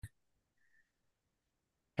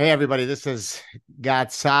Hey everybody, this is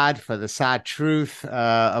God Saad for the Saad Truth.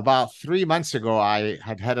 About 3 months ago, I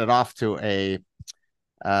had headed off to a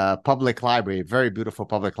public library, a very beautiful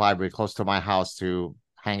public library close to my house to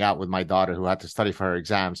hang out with my daughter who had to study for her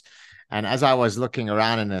exams. And as I was looking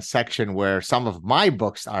around in a section where some of my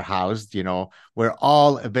books are housed, we're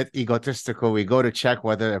all a bit egotistical. We go to check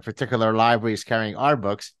whether a particular library is carrying our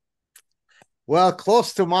books. Well,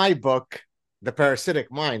 close to my book, The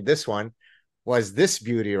Parasitic Mind, this one was this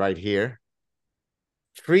beauty right here.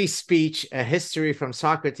 Free Speech, A History from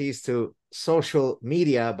Socrates to Social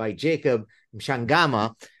Media by Jacob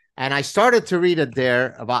Mchangama. And I started to read it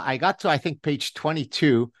there. I got to, I think, page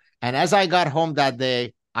 22. And as I got home that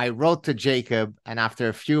day, I wrote to Jacob. And after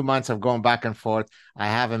a few months of going back and forth, I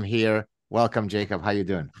have him here. Welcome, Jacob. How you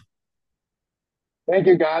doing? Thank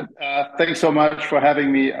you, God. Thanks so much for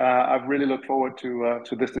having me. I really look forward to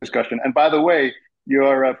this discussion. And by the way,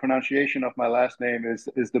 your pronunciation of my last name is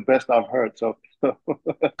the best I've heard. So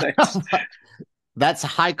thanks. That's a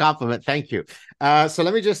high compliment. Thank you. So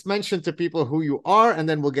let me just mention to people who you are, and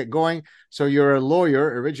then we'll get going. So you're a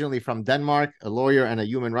lawyer originally from Denmark, a lawyer and a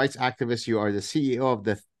human rights activist. You are the CEO of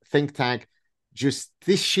the think tank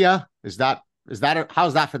Justitia.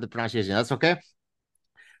 How's that for the pronunciation? That's okay.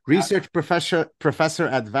 Research professor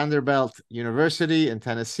at Vanderbilt University in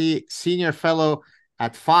Tennessee, senior fellow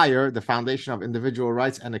at FIRE, the Foundation of Individual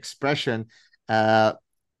Rights and Expression.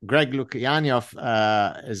 Greg Lukianoff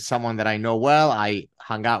is someone that I know well. I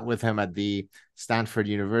hung out with him at the Stanford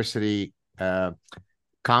University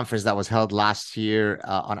conference that was held last year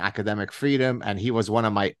on academic freedom. And he was one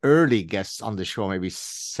of my early guests on the show, maybe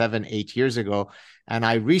 7, 8 years ago. And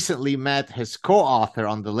I recently met his co-author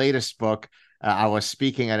on the latest book. I was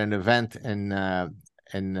speaking at an event in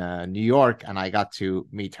New York, and I got to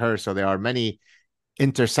meet her. So there are many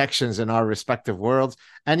intersections in our respective worlds.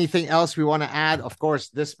 Anything else we want to add? Of course,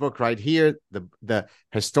 this book right here, the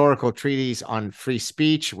historical treatise on free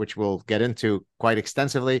speech, which we'll get into quite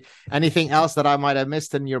extensively. Anything else that I might have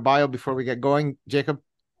missed in your bio before we get going, Jacob?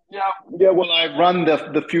 Yeah. Well, I run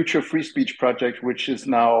the Future Free Speech Project, which is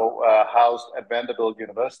now housed at Vanderbilt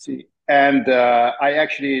University, and I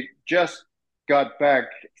actually just got back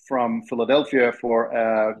from Philadelphia for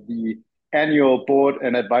the annual board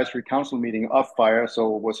and advisory council meeting of FIRE. So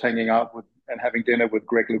was hanging out with and having dinner with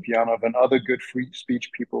Greg Lukianoff and other good free speech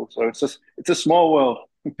people. So it's a small world.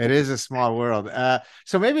 It is a small world.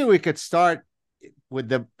 So maybe we could start with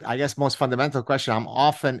the, I guess, most fundamental question. I'm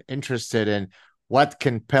often interested in what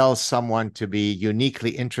compels someone to be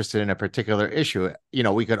uniquely interested in a particular issue.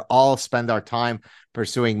 We could all spend our time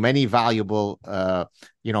pursuing many valuable,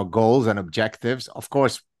 goals and objectives. Of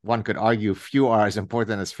course, one could argue few are as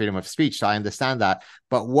important as freedom of speech. So I understand that.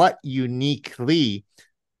 But what uniquely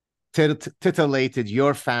titillated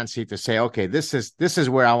your fancy to say, okay, this is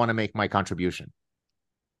where I want to make my contribution?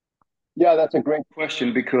 Yeah, that's a great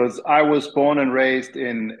question because I was born and raised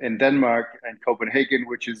in Denmark and Copenhagen,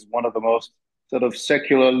 which is one of the most sort of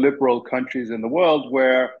secular liberal countries in the world,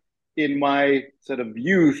 where in my sort of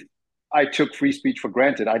youth, I took free speech for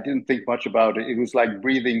granted. I didn't think much about it. It was like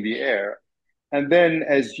breathing the air. And then,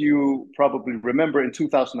 as you probably remember, in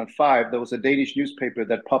 2005, there was a Danish newspaper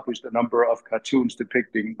that published a number of cartoons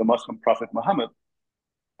depicting the Muslim prophet Muhammad.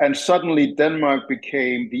 And suddenly, Denmark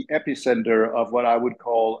became the epicenter of what I would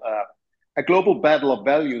call a global battle of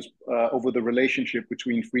values over the relationship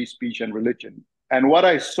between free speech and religion. And what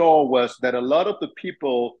I saw was that a lot of the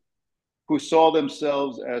people who saw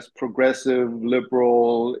themselves as progressive,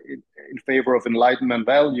 liberal, in favor of Enlightenment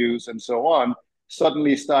values, and so on,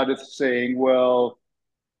 suddenly started saying, well,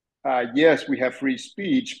 yes, we have free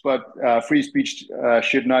speech, but free speech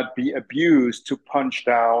should not be abused to punch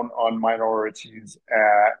down on minorities,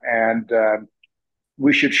 and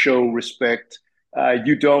we should show respect.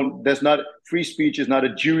 There's not, free speech is not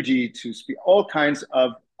a duty to speak. All kinds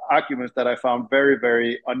of arguments that I found very,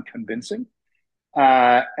 very unconvincing.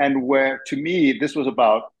 And where to me, this was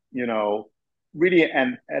about, really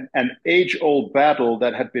an age old battle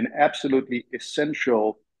that had been absolutely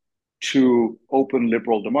essential to open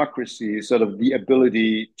liberal democracy, sort of the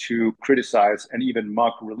ability to criticize and even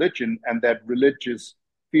mock religion, and that religious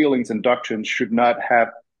feelings and doctrines should not have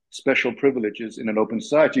special privileges in an open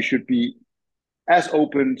society, should be as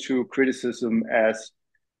open to criticism as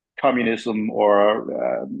communism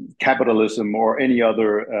or capitalism or any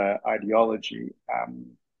other ideology.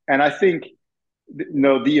 And I think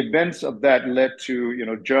the events of that led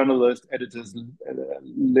to journalists, editors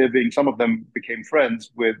living. Some of them became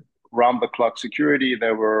friends with round the clock security.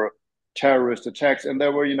 There were terrorist attacks, and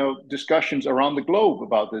there were discussions around the globe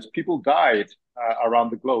about this. People died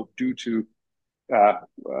around the globe due to the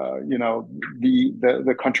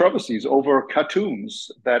controversies over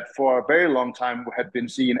cartoons that for a very long time had been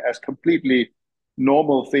seen as completely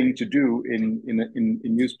normal thing to do in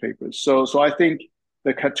newspapers. So I think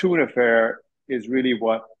the cartoon affair is really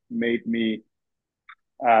what made me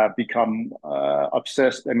become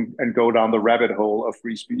obsessed and go down the rabbit hole of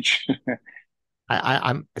free speech.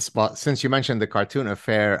 I'm well, since you mentioned the cartoon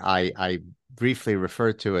affair, I briefly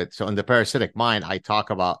referred to it. So in the parasitic mind, I talk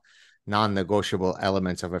about non-negotiable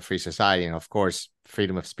elements of a free society, and of course,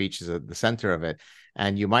 freedom of speech is at the center of it.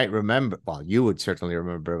 And you might remember, well, you would certainly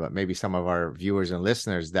remember, but maybe some of our viewers and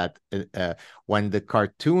listeners, that when the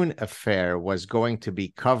cartoon affair was going to be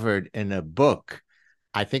covered in a book,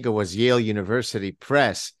 I think it was Yale University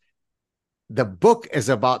Press. The book is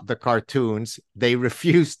about the cartoons. They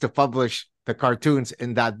refused to publish the cartoons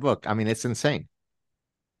in that book. I mean, it's insane.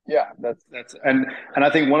 Yeah, that's and I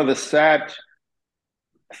think one of the sad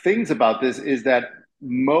things about this is that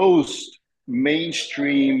most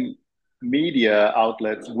mainstream media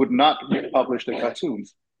outlets would not publish the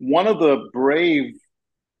cartoons. One of the brave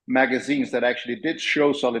magazines that actually did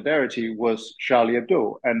show solidarity was Charlie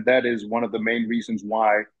Hebdo, and that is one of the main reasons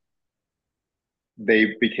why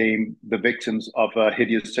they became the victims of a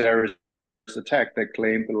hideous terrorist attack that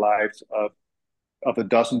claimed the lives of a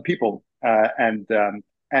dozen people. And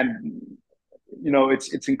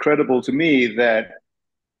it's incredible to me that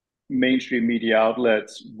mainstream media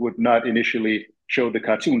outlets would not initially show the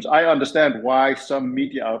cartoons. I understand why some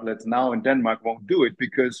media outlets now in Denmark won't do it,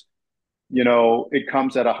 because it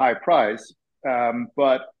comes at a high price.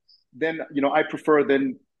 But then I prefer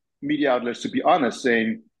then media outlets to be honest,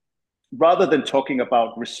 saying, rather than talking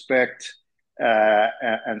about respect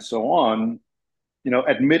and so on,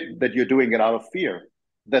 admit that you're doing it out of fear,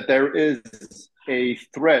 that there is a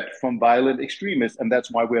threat from violent extremists, and that's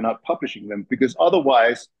why we're not publishing them. Because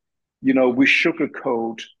otherwise, we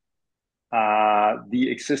sugarcoat the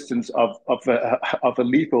existence of a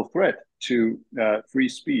lethal threat to free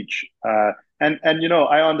speech. And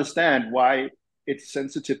I understand why it's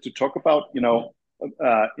sensitive to talk about.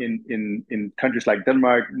 In countries like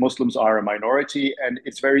Denmark, Muslims are a minority, and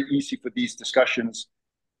it's very easy for these discussions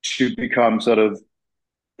to become sort of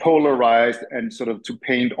polarized and sort of to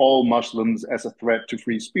paint all Muslims as a threat to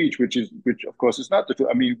free speech, which of course is not the truth.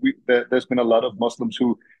 I mean, there's been a lot of Muslims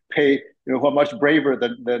who pay, who are much braver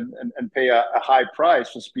than and pay a high price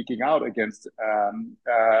for speaking out against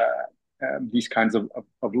these kinds of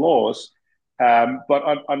laws. But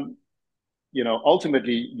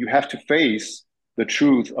ultimately, you have to face the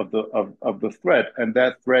truth of the threat, and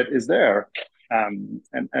that threat is there. And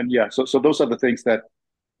yeah, so those are the things that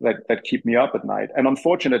keep me up at night. And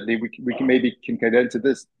unfortunately, we can get into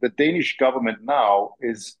this. The Danish government now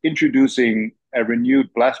is introducing a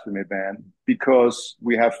renewed blasphemy ban because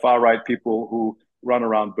we have far right people who run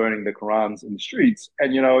around burning the Qurans in the streets.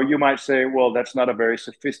 And you might say, well, that's not a very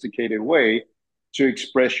sophisticated way to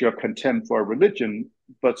express your contempt for a religion.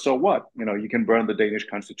 But so what? You can burn the Danish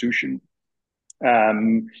Constitution.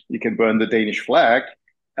 You can burn the Danish flag.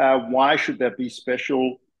 Why should there be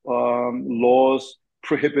special laws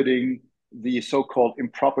prohibiting the so-called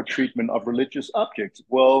improper treatment of religious objects?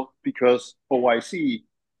 Well, because OIC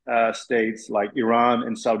states like Iran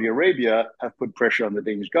and Saudi Arabia have put pressure on the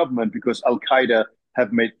Danish government because Al-Qaeda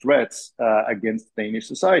have made threats against Danish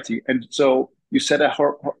society. And so you set a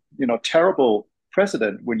terrible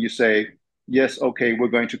precedent when you say, yes, okay, we're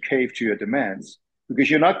going to cave to your demands, because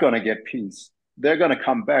you're not going to get peace. They're going to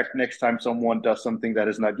come back next time someone does something that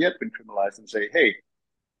has not yet been criminalized and say, hey,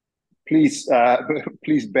 please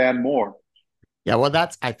ban more. Yeah, well,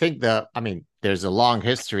 I think there's a long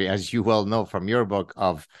history, as you well know from your book,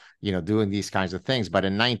 of doing these kinds of things. But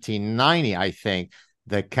in 1990, I think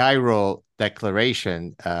the Cairo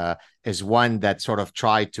Declaration is one that sort of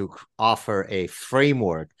tried to offer a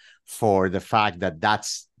framework for the fact that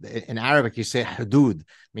that's, in Arabic you say hudud,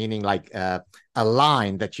 meaning like a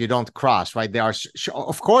line that you don't cross, right? There are,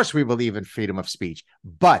 of course, we believe in freedom of speech,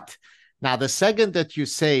 but now the second that you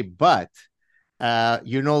say but,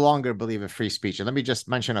 you no longer believe in free speech. And let me just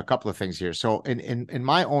mention a couple of things here. So in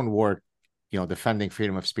my own work, defending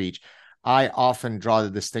freedom of speech, I often draw the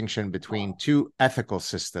distinction between two ethical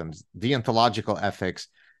systems: deontological ethics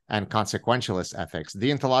and consequentialist ethics.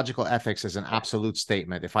 Deontological ethics is an absolute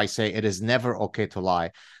statement. If I say it is never okay to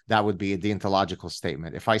lie, that would be a deontological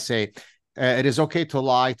statement. If I say it is okay to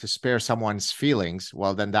lie to spare someone's feelings,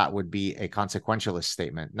 well, then that would be a consequentialist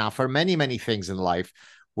statement. Now, for many, many things in life,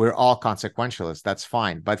 we're all consequentialists. That's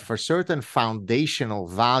fine. But for certain foundational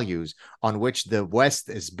values on which the West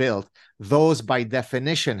is built, those by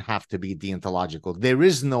definition have to be deontological. There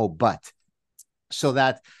is no but. So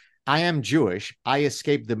that I am Jewish. I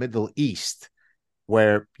escaped the Middle East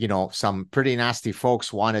where, some pretty nasty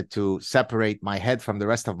folks wanted to separate my head from the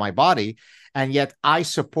rest of my body. And yet I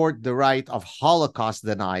support the right of Holocaust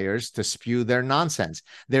deniers to spew their nonsense.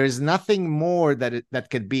 There is nothing more that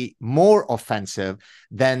could be more offensive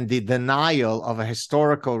than the denial of a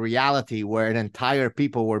historical reality where an entire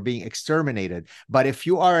people were being exterminated. But if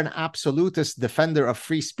you are an absolutist defender of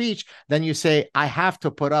free speech, then you say, I have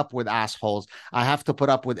to put up with assholes. I have to put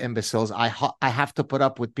up with imbeciles. I have to put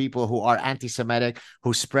up with people who are anti-Semitic,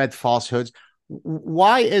 who spread falsehoods.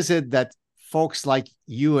 Why is it that folks like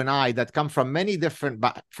you and I that come from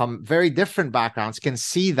from very different backgrounds can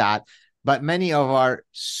see that, but many of our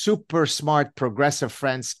super smart progressive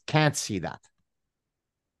friends can't see that?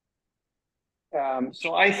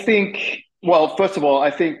 So I think, well, first of all,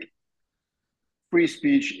 I think free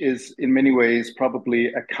speech is in many ways probably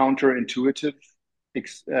a counterintuitive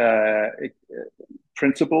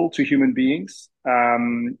principle to human beings.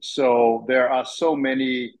 So there are so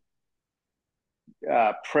many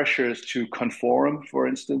pressures to conform, for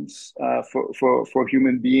instance, for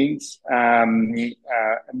human beings.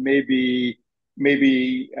 Maybe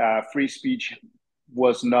free speech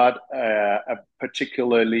was not a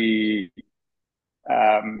particularly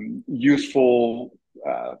useful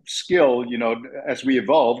skill, as we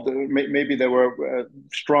evolved. Maybe there were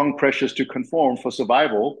strong pressures to conform for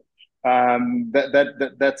survival. That's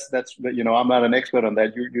I'm not an expert on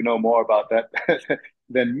that. You know more about that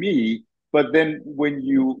than me. But then when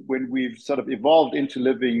we've sort of evolved into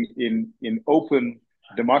living in open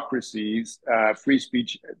democracies, free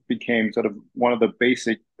speech became sort of one of the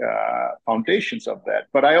basic foundations of that.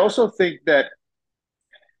 But I also think that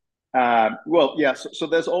well, yeah. So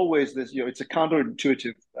there's always this, it's a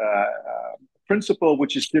counterintuitive principle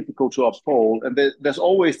which is difficult to uphold, and there's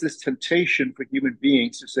always this temptation for human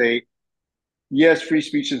beings to say, yes, free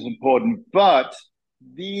speech is important, but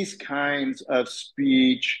these kinds of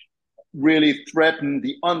speech really threaten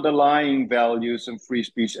the underlying values of free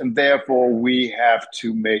speech, and therefore we have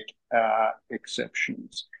to make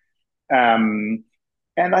exceptions. And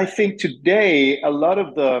I think today, a lot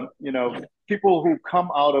of the, people who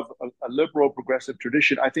come out of a liberal progressive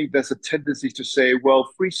tradition, I think there's a tendency to say, well,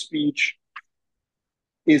 free speech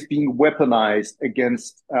is being weaponized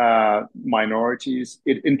against minorities.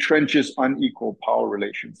 It entrenches unequal power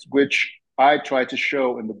relations, which I try to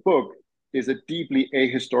show in the book is a deeply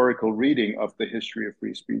ahistorical reading of the history of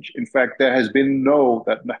free speech. In fact, there has been no,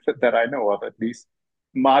 that I know of at least,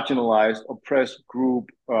 marginalized, oppressed group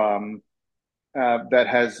that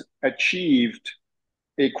has achieved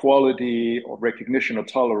equality or recognition or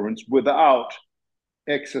tolerance without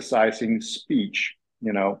exercising speech,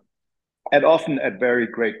 and often at very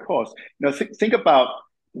great cost. Think about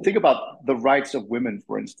the rights of women,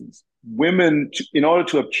 for instance. Women, in order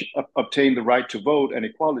to obtain the right to vote and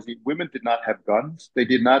equality, women did not have guns. They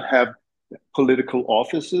did not have political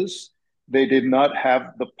offices. They did not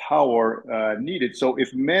have the power needed. So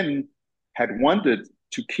if men had wanted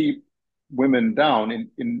to keep women down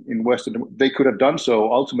in Western, they could have done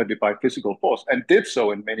so ultimately by physical force, and did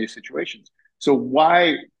so in many situations. So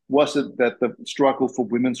why was it that the struggle for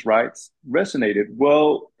women's rights resonated?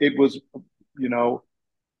 Well, it was,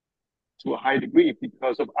 to a high degree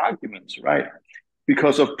because of arguments, right?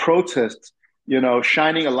 Because of protests,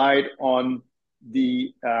 shining a light on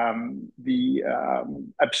the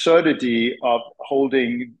absurdity of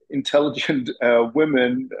holding intelligent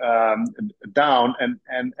women down,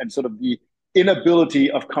 and sort of the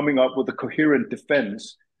inability of coming up with a coherent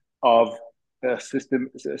defense of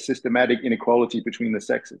systematic inequality between the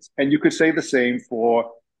sexes. And you could say the same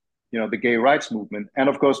for the gay rights movement. And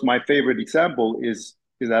of course, my favorite example is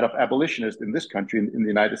that of abolitionists in this country, in the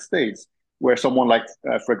United States, where someone like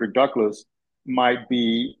Frederick Douglass might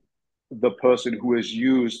be the person who has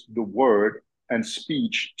used the word and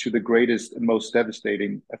speech to the greatest and most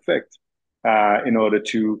devastating effect in order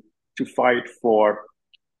to fight for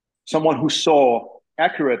someone who saw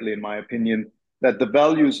accurately, in my opinion, that the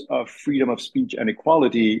values of freedom of speech and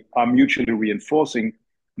equality are mutually reinforcing,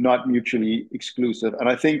 not mutually exclusive. And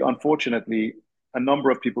I think, unfortunately, a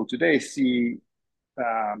number of people today see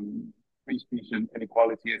free speech and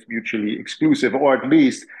equality as mutually exclusive, or at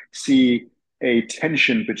least see a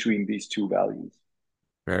tension between these two values.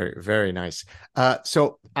 Very, very nice.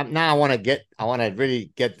 So now I want to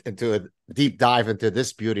really get into a deep dive into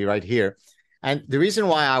this beauty right here. And the reason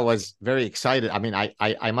why I was very excited, I mean,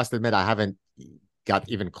 I must admit, I haven't got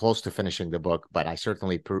even close to finishing the book, but I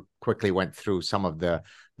certainly quickly went through some of the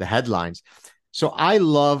headlines. So I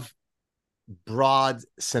love broad,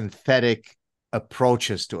 synthetic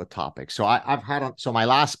approaches to a topic. So I've had, so my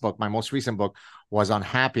last book, my most recent book, was on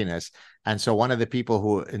happiness. And so one of the people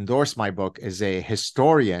who endorsed my book is a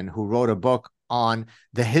historian who wrote a book on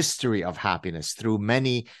the history of happiness through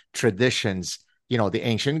many traditions, the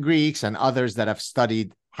ancient Greeks and others that have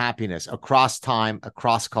studied happiness across time,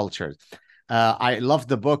 across cultures. I love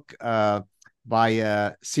the book by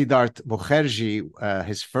Siddharth Mukherjee,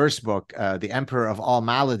 his first book, The Emperor of All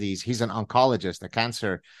Maladies. He's an oncologist, a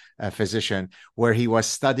cancer physician, where he was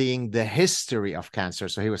studying the history of cancer.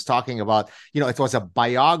 So he was talking about, it was a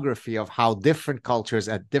biography of how different cultures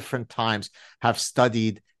at different times have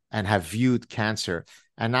studied and have viewed cancer.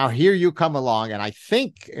 And now here you come along, and I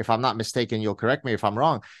think, if I'm not mistaken, you'll correct me if I'm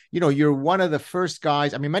wrong, you're one of the first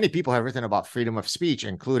guys. I mean, many people have written about freedom of speech,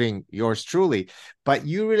 including yours truly, but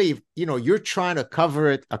you really, you're trying to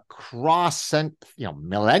cover it across,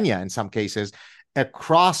 millennia in some cases,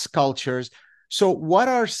 across cultures. So what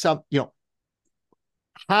are some,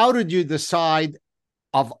 how did you decide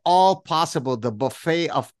of all possible, the buffet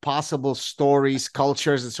of possible stories,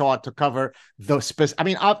 cultures, and so on to cover those? I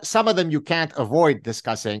mean, some of them you can't avoid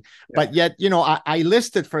discussing, but yet, I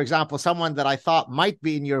listed, for example, someone that I thought might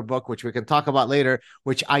be in your book, which we can talk about later,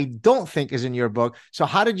 which I don't think is in your book. So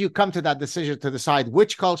how did you come to that decision to decide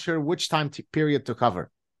which culture, which time period to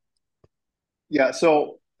cover? Yeah,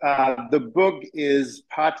 so the book is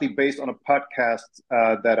partly based on a podcast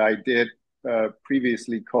that I did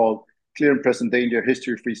previously called Clear and Present Danger,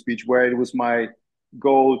 History of Free Speech, where it was my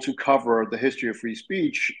goal to cover the history of free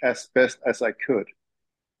speech as best as I could.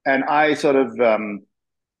 And I sort of, to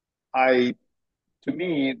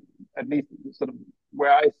me, at least sort of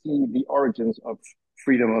where I see the origins of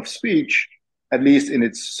freedom of speech, at least in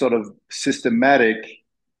its sort of systematic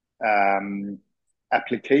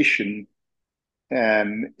application,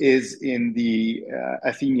 is in the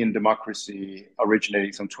Athenian democracy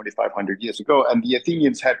originating some 2,500 years ago. And the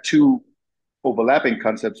Athenians had two overlapping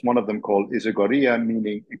concepts, one of them called isogoria,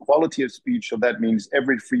 meaning equality of speech. So that means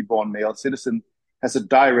every freeborn male citizen has a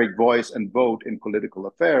direct voice and vote in political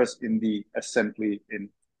affairs in the assembly in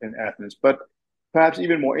Athens. But perhaps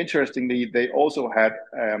even more interestingly, they also had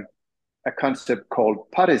a concept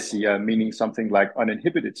called paresia, meaning something like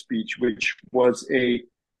uninhibited speech, which was a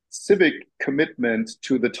civic commitment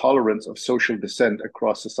to the tolerance of social dissent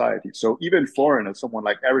across society. So even foreigners, someone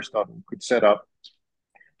like Aristotle, could set up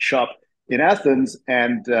shop in Athens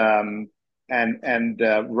and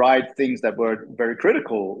write things that were very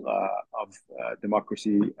critical of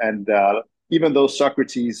democracy. And even though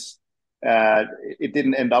Socrates, it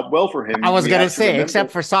didn't end up well for him. I was going to say,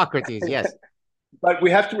 except for Socrates, yes. But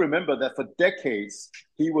we have to remember that for decades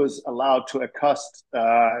he was allowed to accost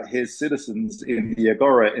his citizens in the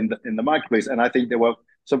agora, in the marketplace, and I think there were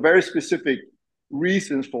some very specific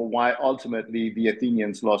reasons for why ultimately the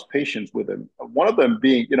Athenians lost patience with him. One of them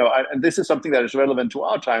being, and this is something that is relevant to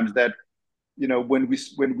our times, that when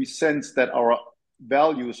we sense that our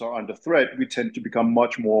values are under threat, we tend to become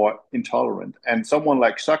much more intolerant. And someone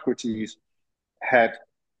like Socrates had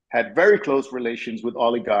very close relations with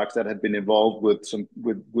oligarchs that had been involved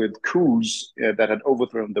with coups that had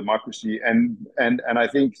overthrown democracy, and I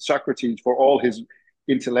think Socrates, for all his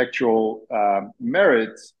intellectual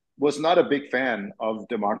merits, was not a big fan of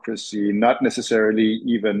democracy, not necessarily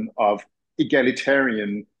even of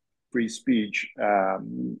egalitarian free speech.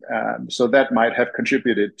 So that might have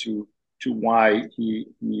contributed to why he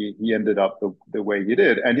ended up the way he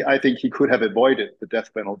did. And I think he could have avoided the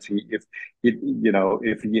death penalty if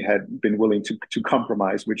he had been willing to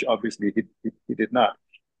compromise, which obviously he did not.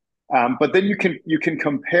 But then you can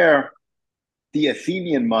compare the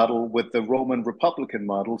Athenian model with the Roman Republican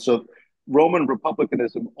model. So Roman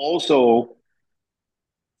republicanism also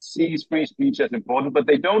sees free speech as important, but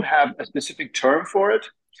they don't have a specific term for it.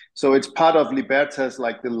 So it's part of libertas,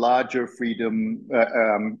 like the larger freedom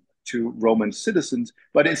to Roman citizens,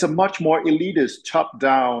 but it's a much more elitist,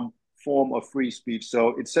 top-down form of free speech.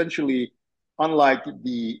 So essentially, unlike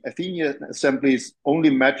the Athenian assemblies,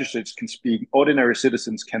 only magistrates can speak. Ordinary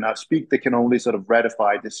citizens cannot speak. They can only sort of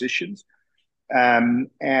ratify decisions.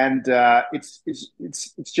 It's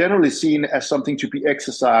generally seen as something to be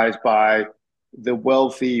exercised by the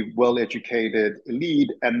wealthy, well-educated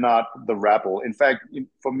elite and not the rabble. In fact,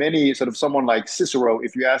 for many, sort of someone like Cicero,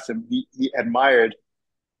 if you ask him, he admired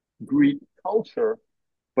Greek culture,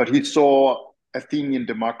 but he saw Athenian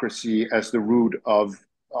democracy as the root of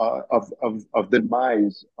the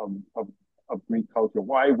demise of Greek culture.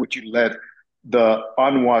 Why would you let the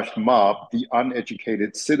unwashed mob, the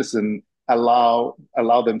uneducated citizen, allow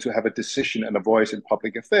them to have a decision and a voice in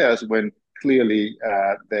public affairs when clearly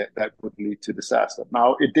that would lead to disaster?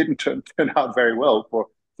 Now, it didn't turn out very well for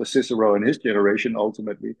Cicero and his generation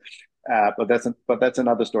ultimately. But that's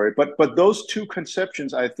another story. But those two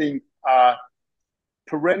conceptions, I think, are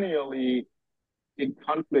perennially in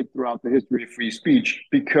conflict throughout the history of free speech,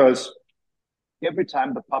 because every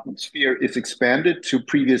time the public sphere is expanded to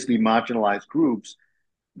previously marginalized groups,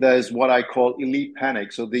 there's what I call elite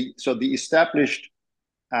panic. So the established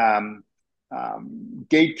um,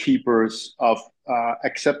 gatekeepers of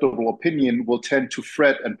acceptable opinion will tend to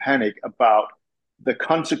fret and panic about the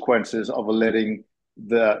consequences of letting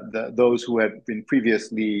those who had been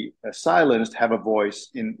previously silenced have a voice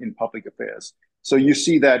in public affairs. So you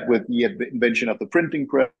see that with the invention of the printing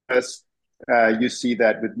press. You see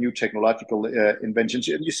that with new technological inventions,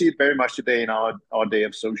 and you see it very much today in our day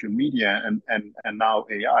of social media and now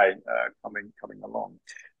AI coming along.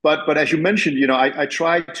 But as you mentioned, I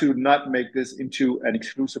try to not make this into an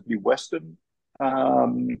exclusively Western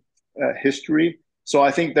history. So I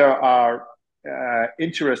think there are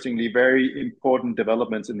interestingly very important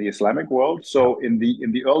developments in the Islamic world. So in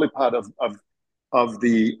the early part of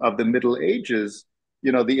the Middle Ages,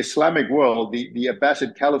 the Islamic world, the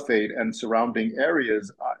Abbasid Caliphate and surrounding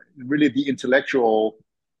areas, are really the intellectual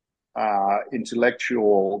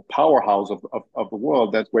powerhouse of the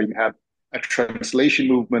world. That's where you have a translation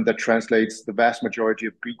movement that translates the vast majority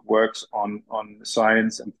of Greek works on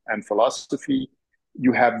science and philosophy.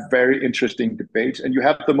 You have very interesting debates, and you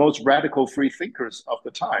have the most radical free thinkers of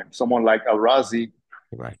the time. Someone like Al-Razi,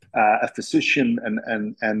 Right. a physician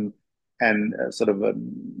and sort of a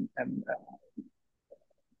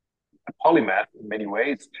polymath in many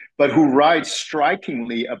ways, but who writes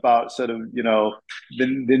strikingly about sort of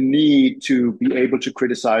the need to be able to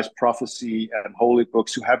criticize prophecy and holy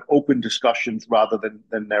books, to have open discussions rather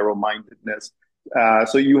than narrow mindedness.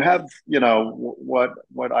 So you have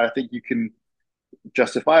what I think you can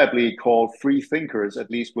justifiably call free thinkers,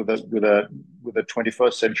 at least with a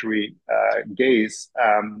 21st century gaze,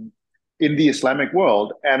 in the Islamic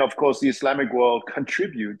world. And of course, the Islamic world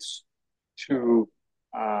contributes to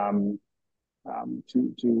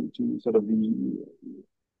to sort of the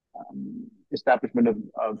establishment of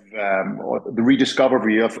or the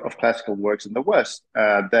rediscovery of classical works in the West,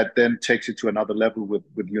 that then takes it to another level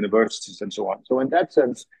with universities and so on. So in that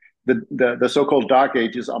sense, the so-called dark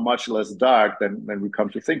ages are much less dark than we come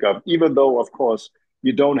to think of, even though, of course,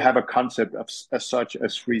 you don't have a concept of as such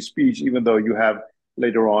as free speech, even though you have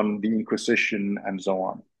later on the Inquisition and so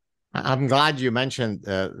on. I'm glad you mentioned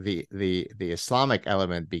the Islamic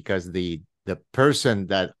element, because the person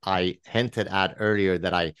that I hinted at earlier,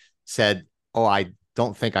 that I said, oh, I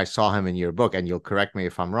don't think I saw him in your book, and you'll correct me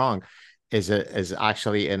if I'm wrong, is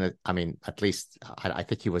actually in a, I mean, at least I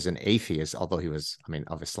think he was an atheist, although he was, I mean,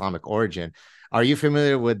 of Islamic origin. Are you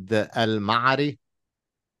familiar with the Al-Ma'ari?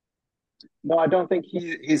 No, I don't think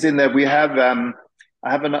he's in there. We have I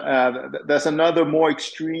have there's another more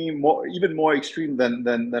extreme, even more extreme than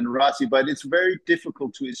Razi, but it's very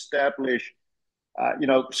difficult to establish.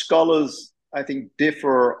 Scholars, I think,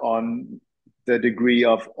 differ on the degree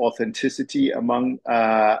of authenticity among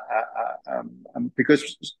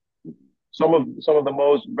because some of the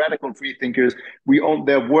most radical free thinkers,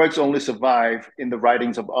 their works only survive in the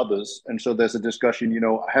writings of others, and so there's a discussion.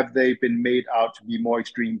 Have they been made out to be more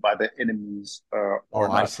extreme by their enemies or Oh,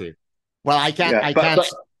 I not? see. Well, Yeah, but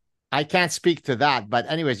I can't speak to that, but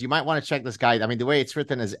anyways, you might want to check this guy. I mean, the way it's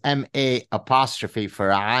written is M-A apostrophe for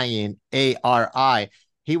Ayin, A-R-I.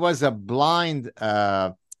 He was a blind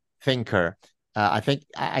thinker. I think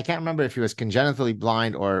I can't remember if he was congenitally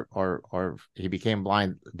blind or he became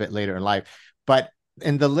blind a bit later in life. But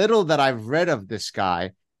in the little that I've read of this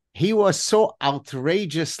guy, he was so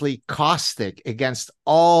outrageously caustic against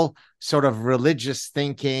all sort of religious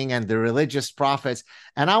thinking and the religious prophets.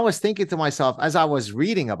 And I was thinking to myself, as I was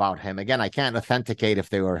reading about him, again, I can't authenticate if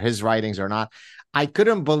they were his writings or not. I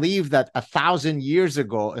couldn't believe that 1,000 years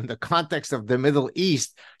ago, in the context of the Middle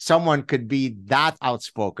East, someone could be that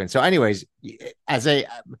outspoken. So anyways,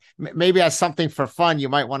 maybe as something for fun, you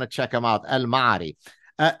might want to check him out, Al-Ma'ari.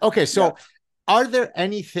 Okay, so yeah. Are there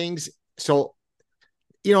any things, so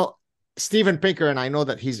Steven Pinker, and I know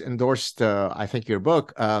that he's endorsed, I think, your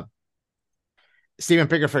book. Steven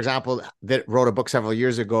Pinker, for example, wrote a book several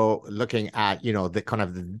years ago looking at, the kind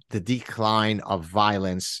of the decline of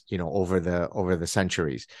violence, over the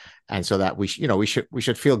centuries, and so that we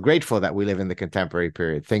should feel grateful that we live in the contemporary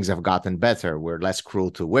period. Things have gotten better. We're less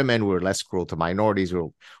cruel to women. We're less cruel to minorities.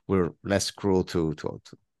 We're less cruel to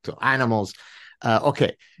animals.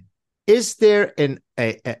 Okay, is there an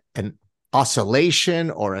oscillation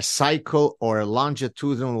or a cycle or a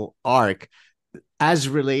longitudinal arc as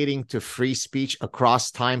relating to free speech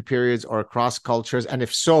across time periods or across cultures? And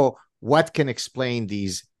if so, what can explain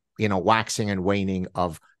these waxing and waning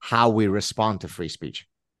of how we respond to free speech?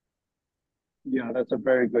 Yeah, that's a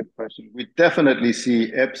very good question. We definitely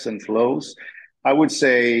see ebbs and flows. I would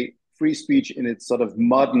say free speech in its sort of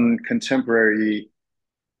modern contemporary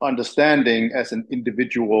understanding as an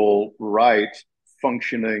individual right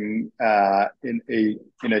functioning in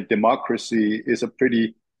a democracy is a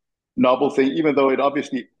pretty novel thing, even though it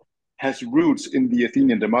obviously has roots in the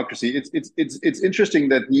Athenian democracy. It's interesting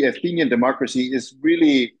that the Athenian democracy is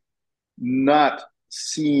really not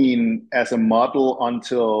seen as a model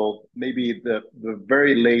until maybe the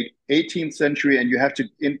very late 18th century, and you have to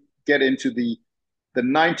get into the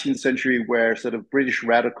 19th century, where sort of British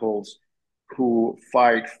radicals who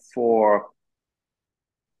fight for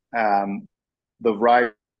the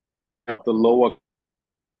right of the lower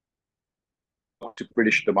to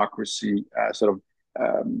British democracy sort of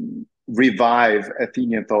revive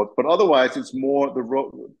Athenian thought. But otherwise, it's more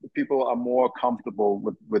the people are more comfortable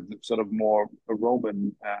with sort of more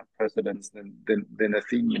Roman precedents than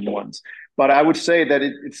Athenian ones. But I would say that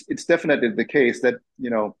it's definitely the case that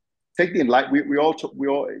take the enlightenment. We all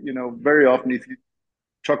very often, if you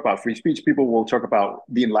talk about free speech, people will talk about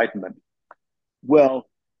the Enlightenment. Well,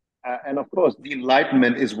 and of course, the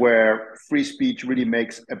Enlightenment is where free speech really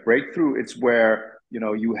makes a breakthrough. It's where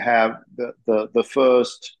you have the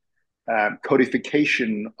first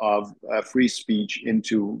codification of free speech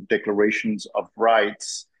into declarations of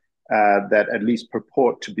rights that at least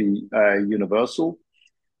purport to be universal.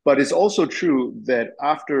 But it's also true that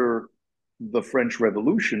after the French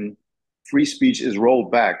Revolution, free speech is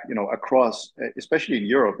rolled back, across, especially in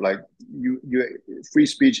Europe. Like free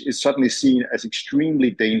speech is suddenly seen as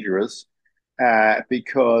extremely dangerous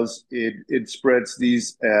because it spreads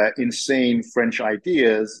these insane French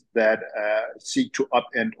ideas that seek to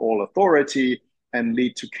upend all authority and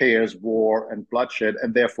lead to chaos, war, and bloodshed,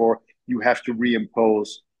 and therefore you have to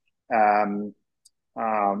reimpose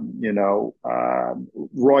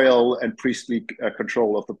royal and priestly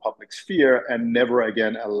control of the public sphere, and never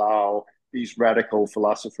again allow these radical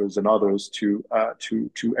philosophers and others to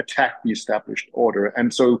attack the established order.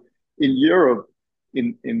 And so, in Europe,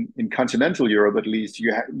 in continental Europe at least,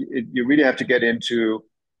 you really have to get into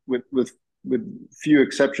with few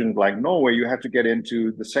exceptions like Norway, you have to get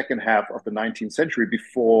into the second half of the 19th century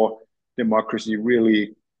before democracy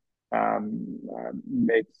really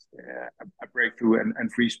makes a breakthrough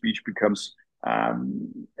and free speech becomes a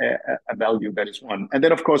value that is won. And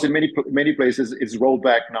then, of course, in many places, it's rolled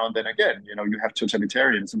back now and then again. You have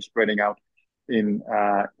totalitarianism spreading out in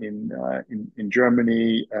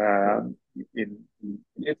Germany, in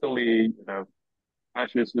Italy,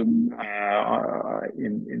 fascism,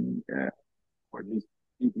 or at least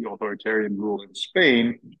the authoritarian rule in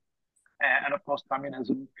Spain, and of course,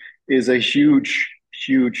 communism is a huge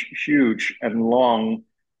and long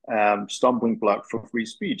stumbling block for free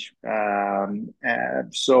speech. And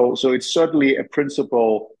so it's certainly a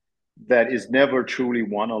principle that is never truly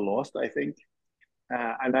won or lost, I think.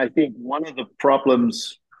 And I think one of the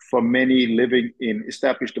problems for many living in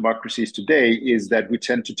established democracies today is that we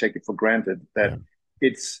tend to take it for granted, that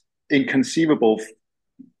it's inconceivable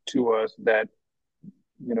to us that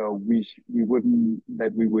we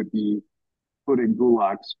would be put in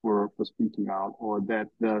gulags for speaking out, or that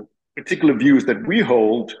the particular views that we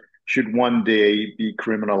hold should one day be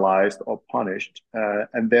criminalized or punished.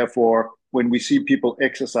 And therefore, when we see people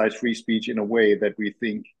exercise free speech in a way that we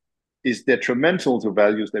think is detrimental to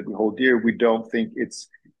values that we hold dear, we don't think it's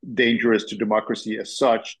dangerous to democracy as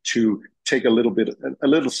such to take a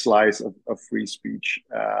little slice of free speech.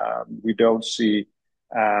 We don't see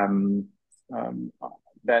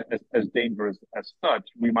that as dangerous as such.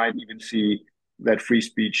 We might even see that free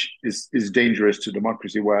speech is dangerous to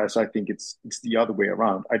democracy, whereas I think it's the other way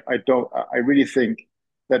around. I really think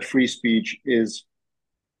that free speech is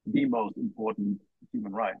the most important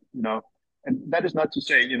human right, and that is not to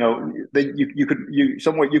say, that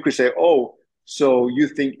you could say, oh, so you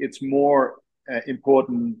think it's more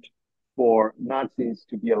important for Nazis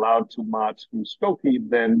to be allowed to march through Skokie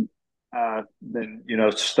than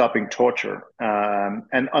stopping torture.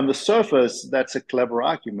 And on the surface, that's a clever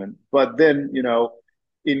argument. But then,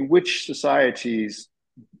 in which societies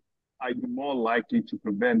are you more likely to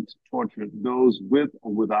prevent torture? Those with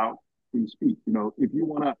or without free speech. If you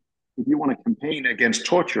want to campaign against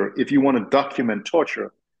torture, if you want to document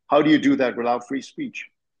torture, how do you do that without free speech?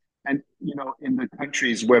 And in the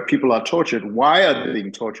countries where people are tortured, why are they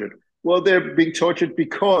being tortured? Well, they're being tortured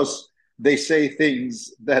because they say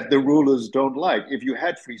things that the rulers don't like. If you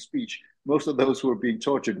had free speech, most of those who are being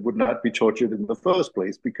tortured would not be tortured in the first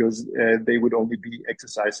place, because they would only be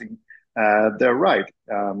exercising their right.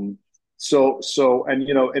 And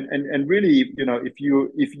and really,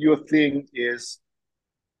 if your thing is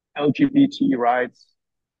LGBT rights,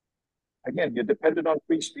 again, you're dependent on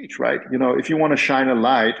free speech, right? If you want to shine a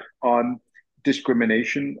light on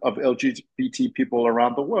discrimination of LGBT people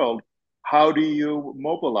around the world, how do you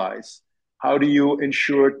mobilize? How do you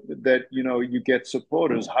ensure that you get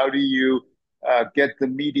supporters? How do you get the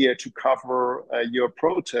media to cover your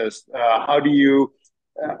protest? How do you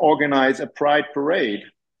organize a pride parade?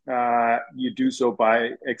 You do so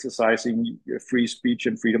by exercising free speech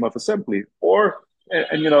and freedom of assembly. Or,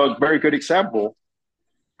 a very good example,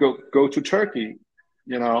 go to Turkey.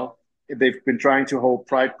 You know, they've been trying to hold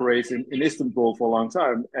pride parades in Istanbul for a long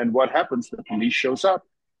time, and what happens? The police shows up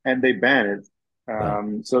and they ban it.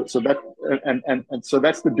 Right. So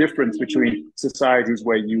that's the difference between societies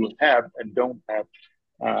where you have and don't have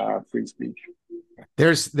free speech.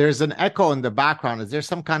 There's an echo in the background. Is there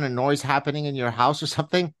some kind of noise happening in your house or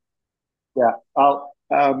something? Yeah, I'll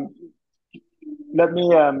let me.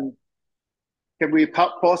 Can we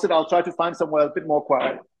pause it? I'll try to find somewhere a bit more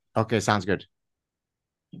quiet. Okay, sounds good.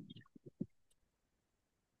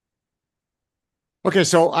 Okay,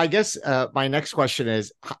 so I guess my next question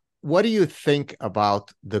is, what do you think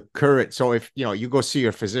about the current? So if you go see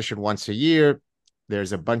your physician once a year,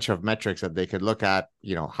 there's a bunch of metrics that they could look at.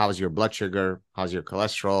 How's your blood sugar? How's your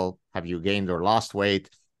cholesterol? Have you gained or lost weight?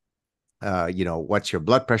 What's your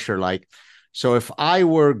blood pressure like? So if I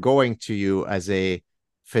were going to you as a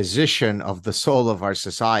physician of the soul of our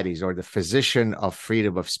societies or the physician of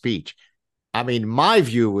freedom of speech, I mean, my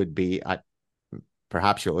view would be,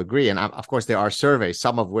 perhaps you'll agree, and of course there are surveys,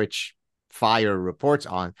 some of which Fire reports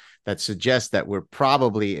on, that suggest that we're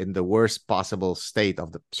probably in the worst possible state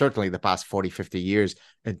of certainly the past 40, 50 years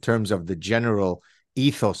in terms of the general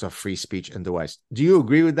ethos of free speech in the West. Do you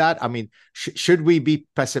agree with that? I mean, should we be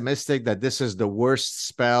pessimistic that this is the worst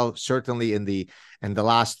spell, certainly in the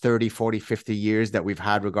last 30, 40, 50 years that we've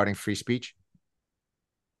had regarding free speech?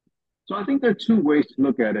 So I think there are two ways to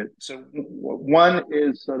look at it. So one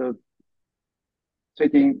is sort of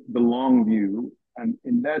taking the long view. And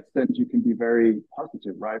in that sense, you can be very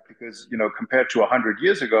positive, right? Because, compared to 100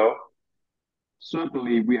 years ago,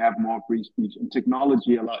 certainly we have more free speech and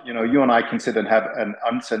technology. A lot, you and I can sit and have an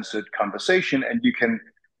uncensored conversation, and you can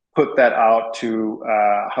put that out to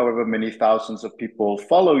however many thousands of people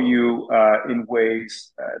follow you in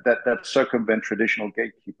ways that circumvent traditional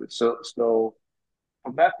gatekeepers. So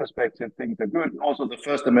from that perspective, things are good. Also, the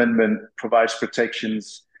First Amendment provides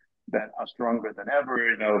protections that are stronger than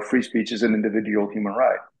ever. Free speech is an individual human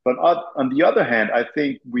right. But on the other hand, I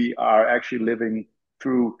think we are actually living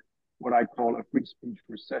through what I call a free speech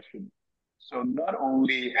recession. So not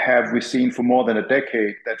only have we seen for more than a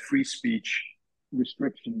decade that free speech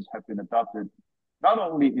restrictions have been adopted, not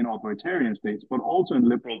only in authoritarian states, but also in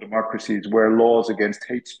liberal democracies where laws against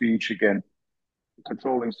hate speech, against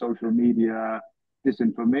controlling social media,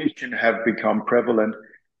 disinformation have become prevalent.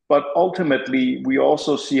 But ultimately, we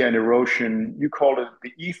also see an erosion. You call it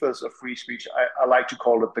the ethos of free speech. I like to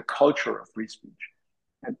call it the culture of free speech.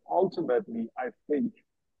 And ultimately, I think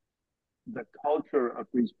the culture of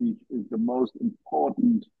free speech is the most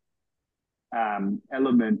important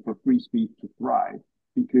element for free speech to thrive,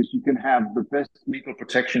 because you can have the best legal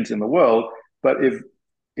protections in the world, but if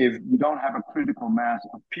you don't have a critical mass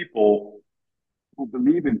of people who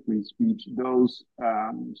believe in free speech, those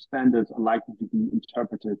standards are likely to be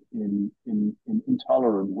interpreted in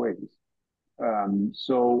intolerant ways. And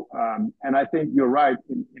I think you're right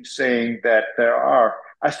in saying that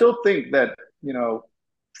I still think that,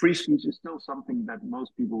 free speech is still something that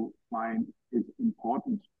most people find is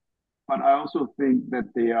important. But I also think that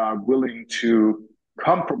they are willing to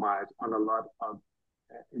compromise on a lot of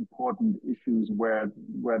important issues where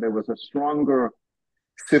there was a stronger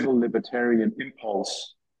civil libertarian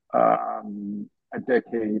impulse a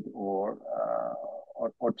decade or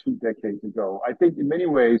 2 decades ago. I think in many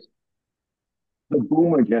ways, the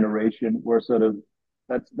boomer generation were sort of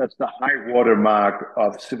that's the high watermark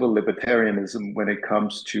of civil libertarianism when it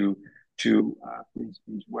comes to free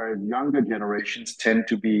speech, whereas younger generations tend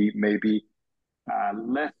to be maybe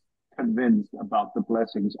less convinced about the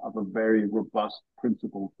blessings of a very robust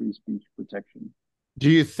principle free speech protection. Do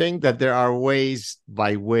you think that there are ways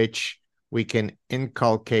by which we can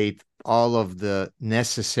inculcate all of the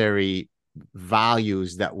necessary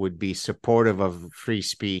values that would be supportive of free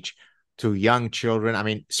speech to young children? I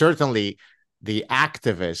mean, certainly the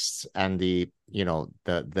activists and the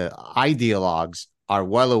ideologues are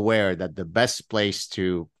well aware that the best place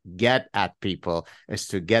to get at people is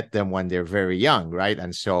to get them when they're very young, right?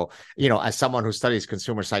 And so, as someone who studies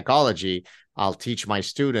consumer psychology, I'll teach my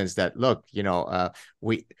students that, look,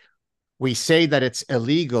 we we say that it's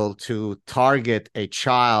illegal to target a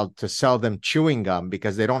child to sell them chewing gum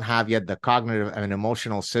because they don't have yet the cognitive and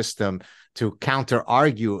emotional system to counter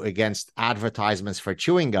argue against advertisements for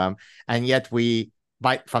chewing gum. And yet we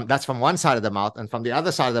that's from one side of the mouth, and from the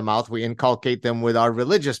other side of the mouth we inculcate them with our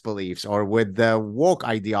religious beliefs or with the woke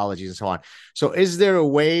ideologies and so on. So is there a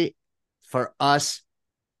way for us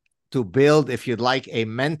to build, if you'd like, a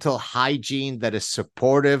mental hygiene that is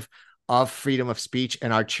supportive of freedom of speech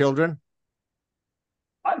in our children?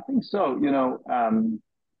 I think so.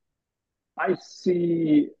 I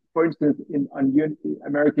see, for instance,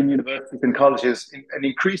 American universities and colleges, an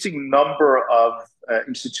increasing number of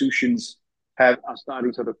institutions are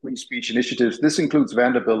starting sort of free speech initiatives. This includes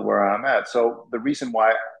Vanderbilt, where I'm at. So the reason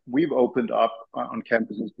why we've opened up on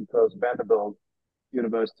campus is because Vanderbilt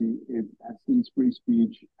University sees free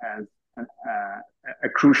speech as a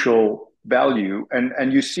crucial value,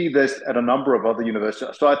 and you see this at a number of other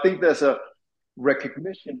universities. So I think there's a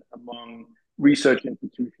recognition among research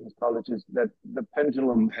institutions, colleges, that the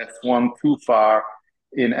pendulum has swung too far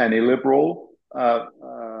in an illiberal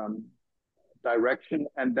direction,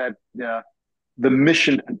 and that the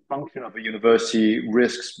mission and function of a university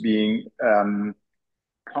risks being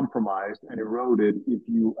compromised and eroded if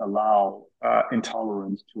you allow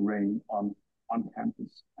intolerance to reign on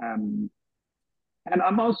campus. And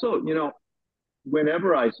I'm also,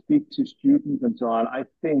 whenever I speak to students and so on, I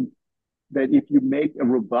think that if you make a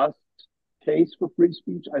robust case for free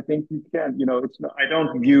speech, I think you can. It's not, I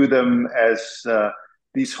don't view them as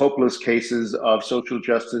these hopeless cases of social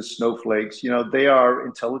justice snowflakes. They are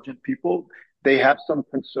intelligent people. They have some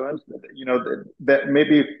concerns that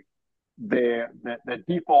maybe their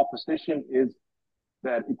default position is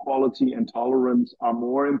that equality and tolerance are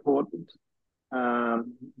more important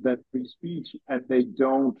than free speech, and they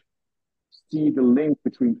don't see the link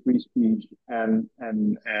between free speech and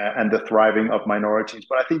the thriving of minorities.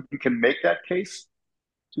 But I think you can make that case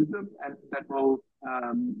to them, and that will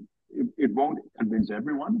it won't convince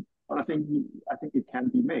everyone, but I think it can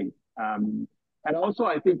be made. And also,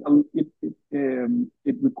 I think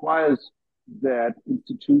it requires that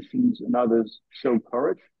institutions and others show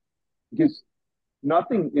courage, because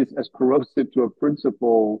nothing is as corrosive to a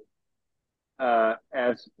principle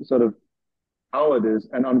as sort of cowardice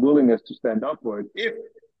and unwillingness to stand up for it. If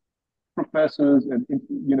professors and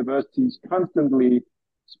universities constantly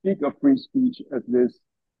speak of free speech as this,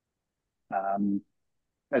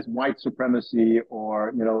 as white supremacy,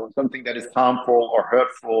 or something that is harmful or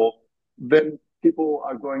hurtful, then people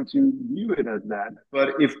are going to view it as that.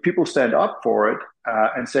 But if people stand up for it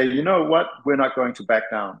and say, you know what, we're not going to back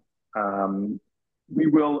down, we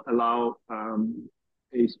will allow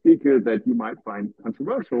a speaker that you might find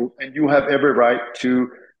controversial, and you have every right to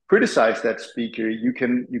criticize that speaker. You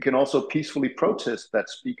can also peacefully protest that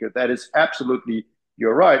speaker. That is absolutely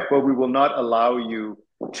your right, but we will not allow you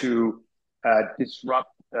to disrupt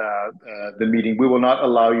the meeting. We will not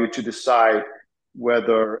allow you to decide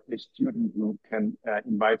whether a student group can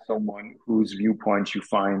invite someone whose viewpoints you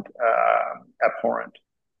find abhorrent.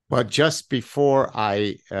 Well, just before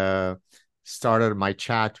I started my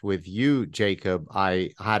chat with you, Jacob, I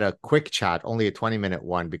had a quick chat, only a 20-minute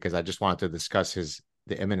one, because I just wanted to discuss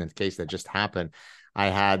the imminent case that just happened. I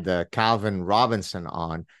had Calvin Robinson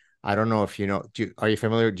on. I don't know if you know. Are you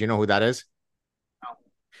familiar? Do you know who that is? No.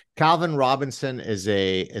 Calvin Robinson is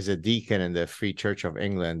a deacon in the Free Church of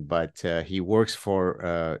England, but he works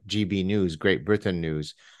for GB News, Great Britain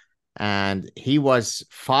News. And he was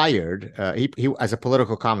fired. He as a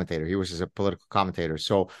political commentator. He was as a political commentator.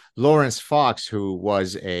 So Lawrence Fox, who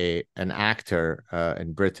was an actor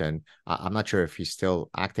in Britain, I'm not sure if he's still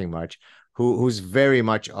acting much. Who's very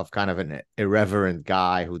much of kind of an irreverent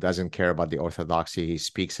guy who doesn't care about the orthodoxy. He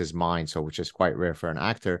speaks his mind, so which is quite rare for an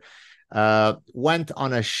actor. Went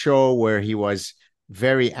on a show where he was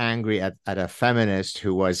very angry at a feminist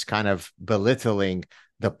who was kind of belittling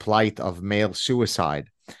the plight of male suicide.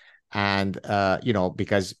 And,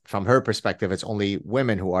 because from her perspective, it's only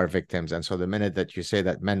women who are victims. And so the minute that you say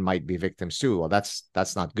that men might be victims too, well, that's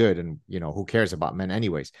not good. And, who cares about men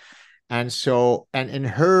anyways? And so, and in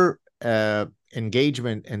her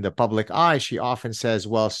engagement in the public eye, she often says,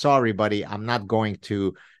 well, sorry, buddy, I'm not going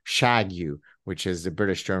to shag you, which is the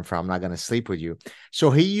British term for I'm not going to sleep with you.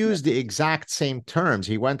 So he used the exact same terms.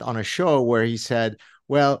 He went on a show where he said,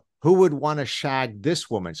 well, who would want to shag this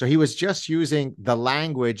woman? So he was just using the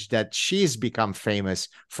language that she's become famous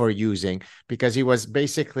for using, because he was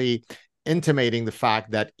basically intimating the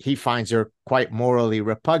fact that he finds her quite morally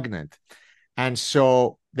repugnant. And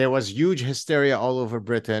so there was huge hysteria all over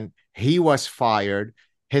Britain. He was fired.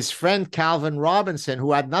 His friend Calvin Robinson,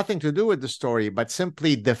 who had nothing to do with the story, but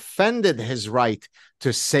simply defended his right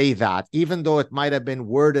to say that, even though it might have been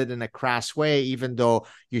worded in a crass way, even though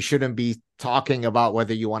you shouldn't be talking about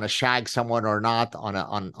whether you want to shag someone or not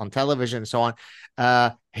on television and so on.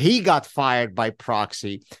 He got fired by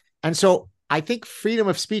proxy. And so I think freedom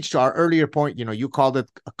of speech, to our earlier point, you called it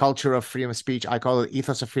a culture of freedom of speech. I call it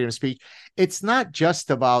ethos of freedom of speech. It's not just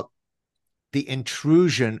about the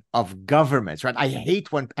intrusion of governments, right? I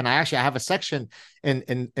hate when, and I have a section in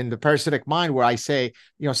the parasitic mind where I say,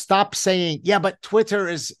 stop saying, yeah, but Twitter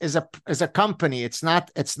is a company. It's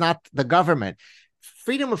not the government.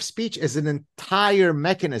 Freedom of speech is an entire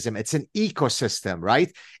mechanism. It's an ecosystem,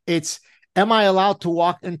 right? It's, am I allowed to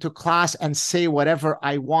walk into class and say whatever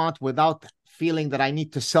I want without feeling that I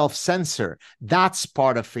need to self-censor? That's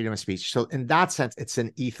part of freedom of speech. So in that sense, it's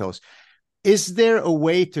an ethos. Is there a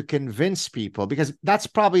way to convince people? Because that's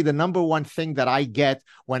probably the number one thing that I get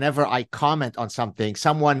whenever I comment on something.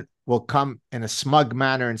 Someone will come in a smug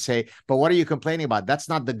manner and say, but what are you complaining about? That's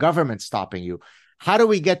not the government stopping you. How do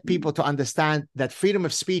we get people to understand that freedom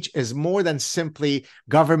of speech is more than simply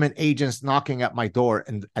government agents knocking at my door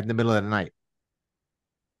at the middle of the night?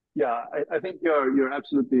 Yeah, I think you're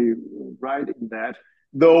absolutely right in that.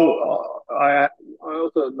 Though I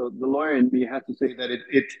also the lawyer in me has to say that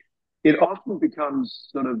it often becomes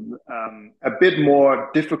sort of a bit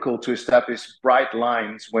more difficult to establish bright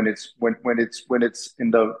lines when it's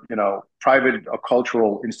in the private or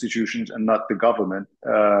cultural institutions and not the government,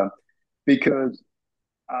 because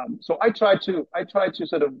so I try to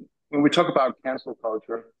sort of, when we talk about cancel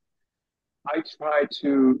culture, I try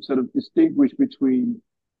to sort of distinguish between,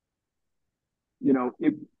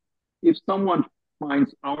 if someone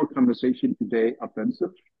finds our conversation today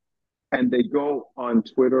offensive and they go on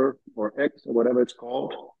Twitter or X or whatever it's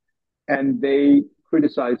called, and they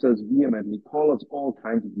criticize us vehemently, call us all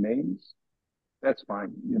kinds of names, that's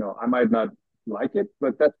fine. I might not like it,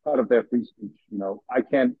 but that's part of their free speech. I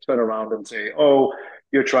can't turn around and say, "Oh,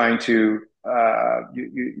 you're trying to,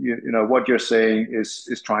 what you're saying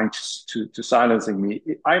is trying to silencing me."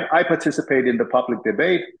 I participate in the public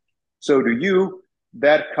debate, so do you.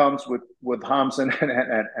 That comes with harms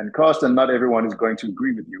and cost, and not everyone is going to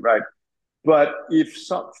agree with you, right? But if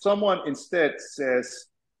someone instead says,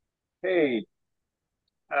 "Hey,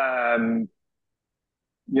 um,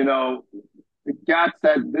 you know, God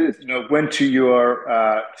said this," went to your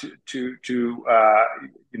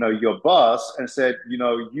your boss and said,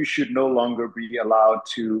 you should no longer be allowed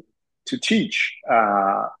to teach,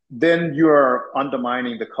 then you're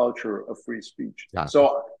undermining the culture of free speech. Yeah.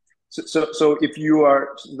 So if you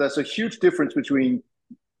are, there's a huge difference between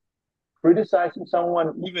criticizing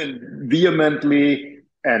someone even vehemently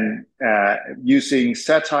and using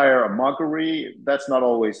satire or mockery. That's not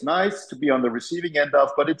always nice to be on the receiving end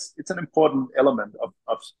of, but it's an important element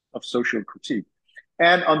of social critique.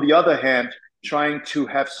 And on the other hand, trying to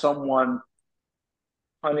have someone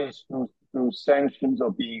punished through sanctions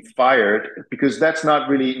or being fired, because that's not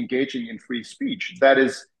really engaging in free speech. That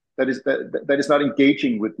is not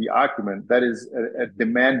engaging with the argument. That is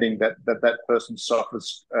demanding that person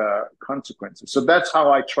suffers consequences. So that's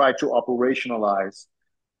how I try to operationalize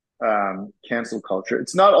cancel culture.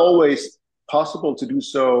 It's not always possible to do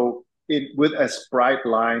so with as bright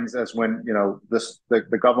lines as when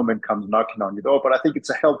the government comes knocking on your door. But I think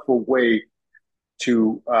it's a helpful way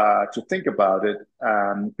to think about it,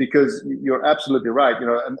 because you're absolutely right.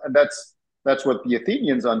 And that's what the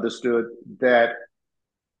Athenians understood, that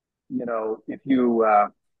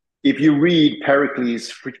if you read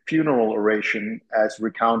Pericles' funeral oration as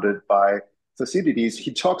recounted by Thucydides,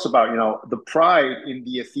 he talks about the pride in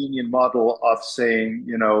the Athenian model of saying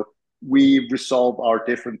we resolve our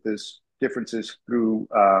differences through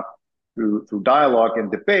dialogue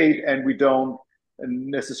and debate, and we don't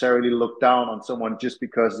necessarily look down on someone just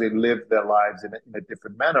because they live their lives in a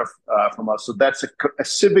different manner from us. So that's a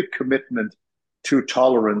civic commitment to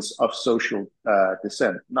tolerance of social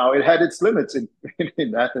dissent. Now, it had its limits in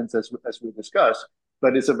Athens, as we discussed,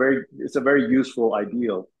 but it's a very useful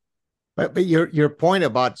ideal. But your point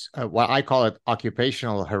about what I call it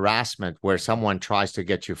occupational harassment, where someone tries to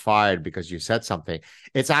get you fired because you said something,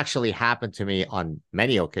 it's actually happened to me on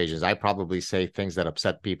many occasions. I probably say things that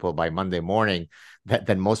upset people by Monday morning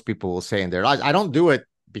that most people will say in their lives. I don't do it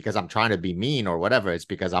because I'm trying to be mean or whatever. It's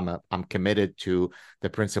because I'm committed to the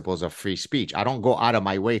principles of free speech. I don't go out of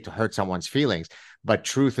my way to hurt someone's feelings, but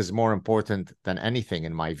truth is more important than anything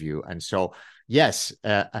in my view. And so yes,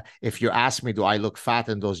 if you ask me, do I look fat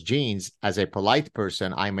in those jeans? As a polite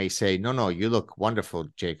person, I may say, no, no, you look wonderful,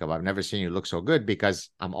 Jacob. I've never seen you look so good, because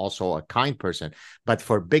I'm also a kind person. But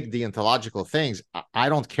for big deontological things, I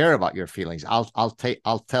don't care about your feelings. I'll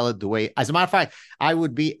tell it the way. As a matter of fact, I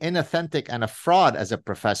would be inauthentic and a fraud as a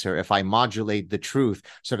professor if I modulate the truth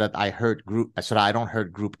so that I don't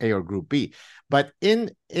hurt group A or group B. But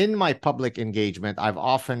in my public engagement, I've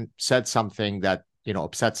often said something that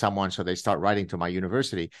upset someone, so they start writing to my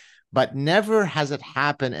university. But never has it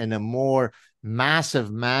happened in a more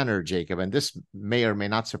massive manner, Jacob. And this may or may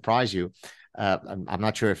not surprise you. I'm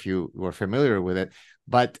not sure if you were familiar with it,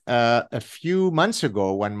 but a few months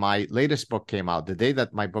ago, when my latest book came out, the day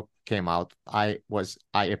that my book came out, I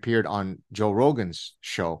appeared on Joe Rogan's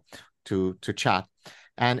show to chat.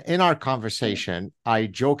 And in our conversation, I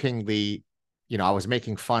jokingly, I was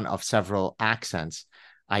making fun of several accents.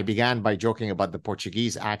 I began by joking about the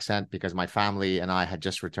Portuguese accent because my family and I had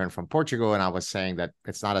just returned from Portugal, and I was saying that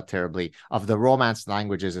it's not a terribly, of the Romance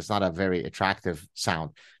languages, it's not a very attractive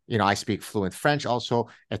sound. I speak fluent French also.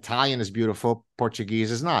 Italian is beautiful. Portuguese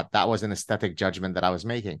is not. That was an aesthetic judgment that I was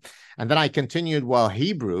making. And then I continued, well,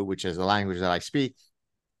 Hebrew, which is the language that I speak,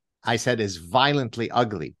 I said is violently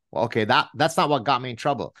ugly. Well, okay, that's not what got me in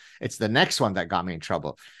trouble. It's the next one that got me in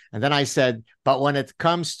trouble. And then I said, but when it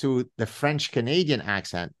comes to the French Canadian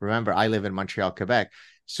accent, remember, I live in Montreal, Quebec.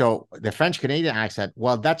 So the French Canadian accent,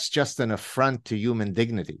 well, that's just an affront to human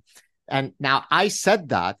dignity. And now I said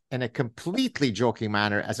that in a completely joking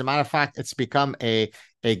manner. As a matter of fact, it's become a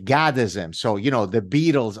Gaddism. So, the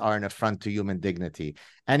Beatles are an affront to human dignity.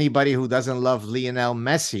 Anybody who doesn't love Lionel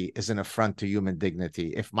Messi is an affront to human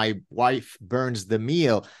dignity. If my wife burns the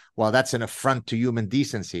meal, well, that's an affront to human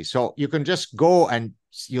decency. So you can just go and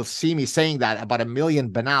you'll see me saying that about a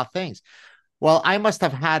million banal things. Well, I must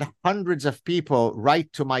have had hundreds of people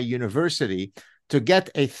write to my university to get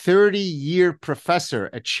a 30-year professor,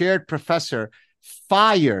 a chaired professor,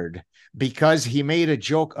 fired because he made a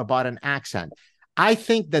joke about an accent. I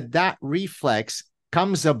think that reflex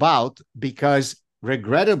comes about because,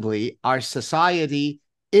 regrettably, our society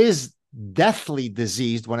is deathly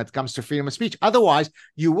diseased when it comes to freedom of speech. Otherwise,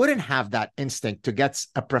 you wouldn't have that instinct to get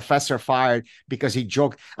a professor fired because he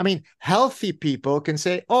joked. I mean, healthy people can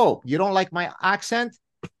say, oh, you don't like my accent?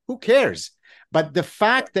 Who cares? But the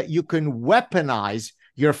fact that you can weaponize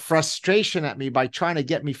your frustration at me by trying to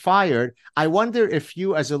get me fired, I wonder if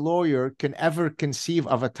you as a lawyer can ever conceive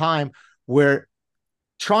of a time where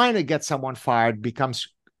trying to get someone fired becomes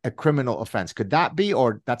a criminal offense. Could that be,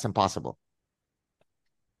 or that's impossible?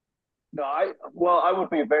 No, I would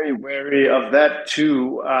be very wary of that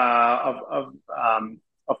too. Of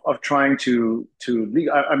trying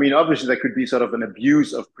I mean, obviously there could be sort of an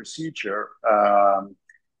abuse of procedure,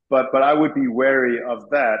 but I would be wary of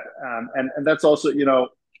that. And that's also,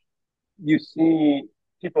 you see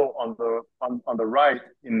people on the right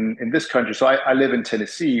in this country. So I live in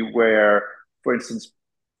Tennessee, where, for instance,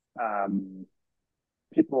 um,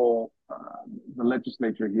 the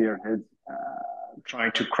legislature here has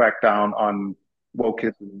trying to crack down on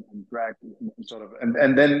wokeism and drag and sort of,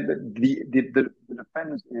 and then the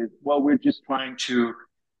defense is, well, we're just trying to.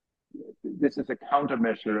 This is a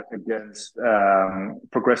countermeasure against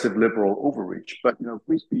progressive liberal overreach, but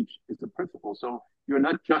free speech is the principle. So you're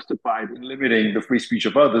not justified in limiting the free speech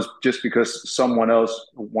of others just because someone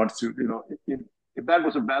else wants to. If that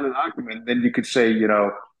was a valid argument, then you could say,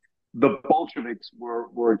 the Bolsheviks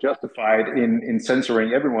were justified in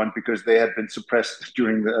censoring everyone because they had been suppressed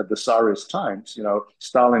during the Tsarist times.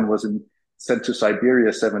 Stalin was sent to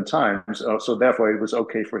Siberia 7 times, so therefore it was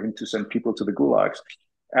okay for him to send people to the gulags.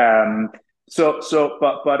 But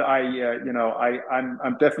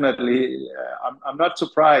I'm definitely, I'm not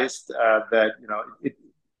surprised that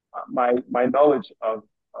my knowledge of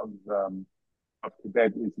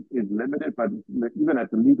Quebec is limited, but even at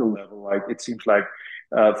the legal level, like it seems like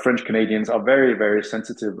French Canadians are very, very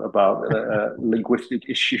sensitive about linguistic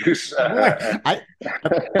issues. By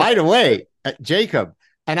the way, Jacob,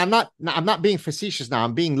 and I'm not being facetious now.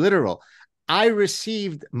 I'm being literal. I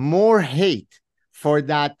received more hate for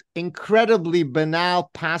that incredibly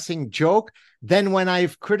banal passing joke than when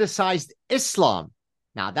I've criticized Islam.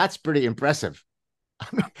 Now that's pretty impressive.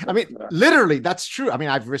 I mean, literally, that's true. I mean,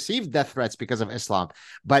 I've received death threats because of Islam,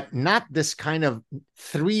 but not this kind of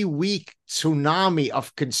 3-week tsunami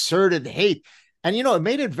of concerted hate. And, it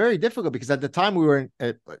made it very difficult because at the time we were,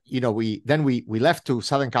 we left to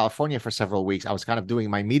Southern California for several weeks. I was kind of doing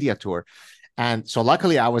my media tour. And so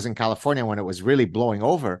luckily I was in California when it was really blowing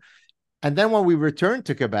over. And then when we returned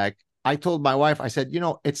to Quebec, I told my wife, I said,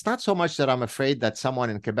 it's not so much that I'm afraid that someone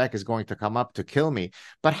in Quebec is going to come up to kill me,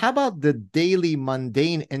 but how about the daily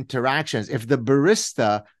mundane interactions? If the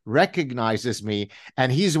barista recognizes me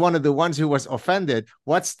and he's one of the ones who was offended,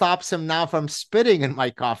 what stops him now from spitting in my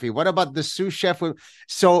coffee? What about the sous chef?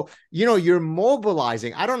 So, you're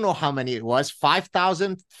mobilizing. I don't know how many it was,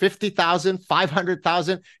 5,000, 50,000,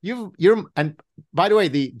 500,000. And by the way,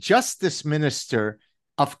 the justice minister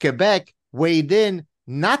of Quebec weighed in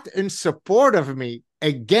not in support of me,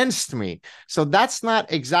 against me. So that's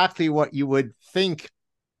not exactly what you would think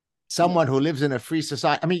someone who lives in a free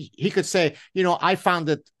society. I mean, he could say, I found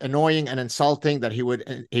it annoying and insulting that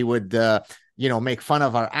he would make fun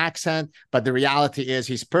of our accent, but the reality is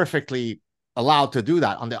he's perfectly allowed to do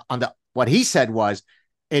that. What he said was,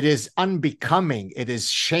 it is unbecoming, it is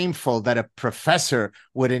shameful that a professor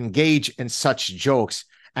would engage in such jokes,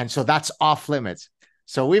 and so that's off limits.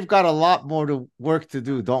 So we've got a lot more work to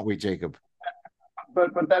do, don't we, Jacob?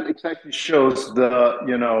 But that exactly shows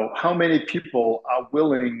how many people are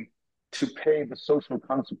willing to pay the social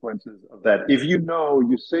consequences of that. If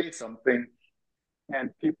you say something and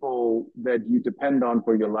people that you depend on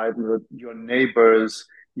for your livelihood, your neighbors,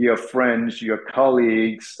 your friends, your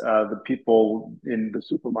colleagues, the people in the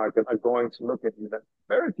supermarket are going to look at you, that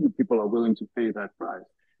very few people are willing to pay that price.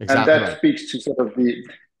 And Exactly that right. speaks to sort of the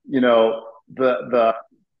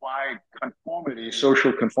why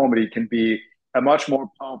social conformity can be a much more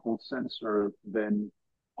powerful censor than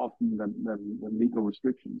often than legal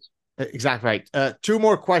restrictions. Exactly right. Two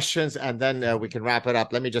more questions, and then we can wrap it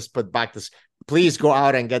up. Let me just put back this. Please go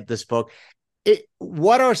out and get this book.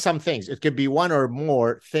 What are some things? It could be one or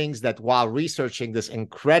more things that while researching this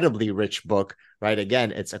incredibly rich book, right?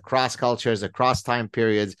 Again, it's across cultures, across time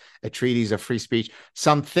periods, a treatise of free speech.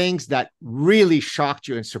 Some things that really shocked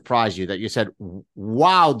you and surprised you that you said,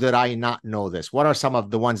 wow, did I not know this? What are some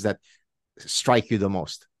of the ones that strike you the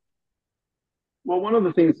most? Well, one of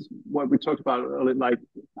the things what we talked about earlier, like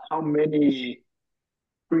how many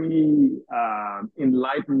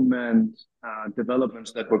pre-Enlightenment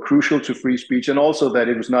developments that were crucial to free speech, and also that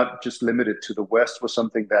it was not just limited to the West, was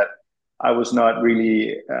something that I was not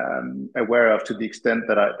really aware of to the extent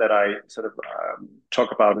that I sort of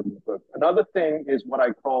talk about in the book. Another thing is what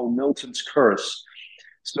I call Milton's curse.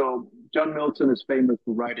 So John Milton is famous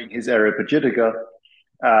for writing his Areopagitica,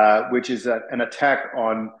 which is an attack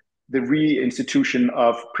on the reinstitution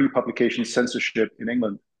of pre-publication censorship in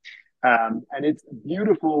England. And it's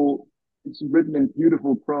beautiful. It's written in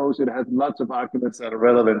beautiful prose. It has lots of arguments that are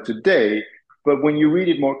relevant today. But when you read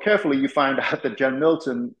it more carefully, you find out that John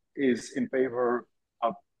Milton is in favor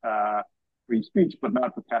of free speech, but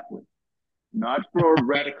not for Catholics, not for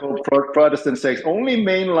radical Protestant sects, only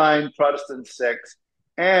mainline Protestant sects.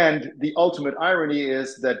 And the ultimate irony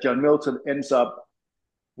is that John Milton ends up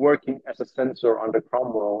working as a censor under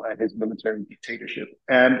Cromwell and his military dictatorship.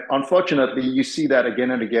 And unfortunately, you see that again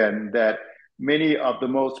and again, that many of the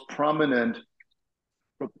most prominent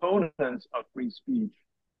proponents of free speech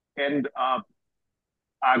end up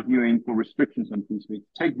arguing for restrictions on free speech.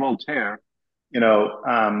 Take Voltaire,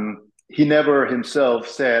 he never himself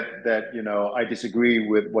said that, I disagree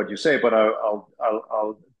with what you say, but I'll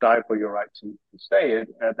die for your right to say it.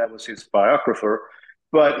 That was his biographer.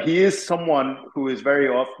 But he is someone who is very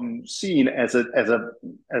often seen as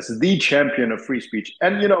the champion of free speech.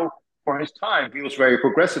 And for his time, he was very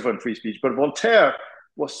progressive on free speech. But Voltaire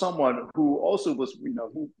was someone who also was,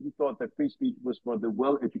 he thought that free speech was for the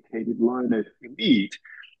well-educated, learned elite.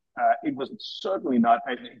 It was certainly not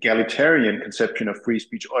an egalitarian conception of free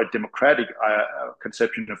speech or a democratic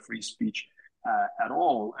conception of free speech at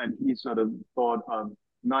all. And he sort of thought of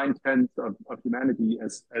 9/10 of humanity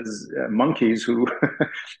as monkeys who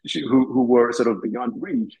who were sort of beyond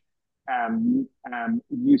reach. And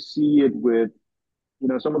you see it with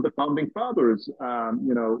some of the founding fathers.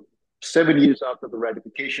 7 years after the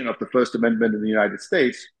ratification of the First Amendment in the United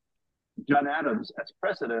States, John Adams, as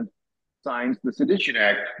president, signs the Sedition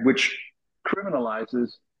Act, which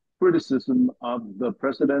criminalizes criticism of the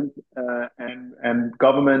president and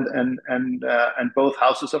government and both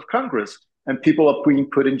houses of Congress. And people are being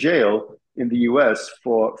put in jail in the U.S.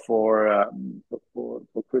 for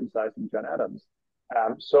criticizing John Adams.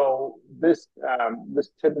 So this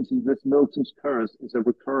tendency, this Milton's curse, is a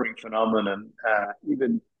recurring phenomenon,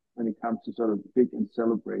 even when it comes to sort of big and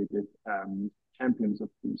celebrated champions of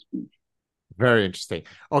free speech. Very interesting.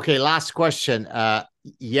 Okay, last question.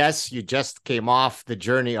 Yes, you just came off the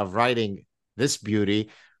journey of writing this beauty.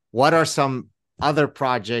 What are some other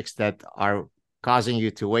projects that are causing you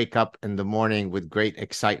to wake up in the morning with great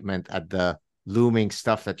excitement at the looming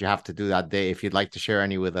stuff that you have to do that day? If you'd like to share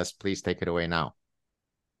any with us, please take it away now.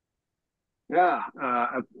 Yeah,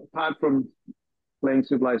 apart from playing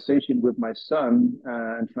Civilization with my son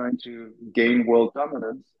and trying to gain world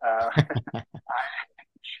dominance,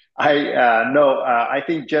 I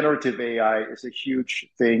think generative AI is a huge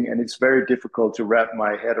thing, and it's very difficult to wrap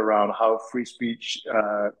my head around how free speech,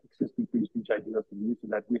 existing free speech ideas can use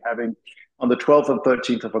that. We're having on the 12th and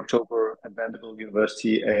 13th of October at Vanderbilt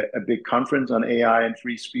University a big conference on AI and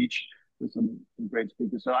free speech with some great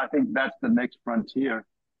speakers. So I think that's the next frontier,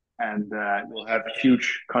 and will have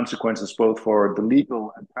huge consequences both for the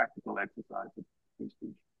legal and practical exercise of free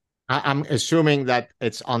speech. I'm assuming that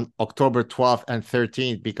it's on October 12th and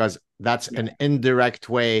 13th because that's Yeah. an indirect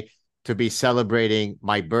way to be celebrating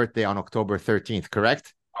my birthday on October 13th,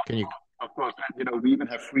 correct? Can you? Of course, and we even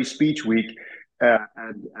have Free Speech Week at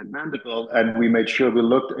Vanderbilt, and we made sure we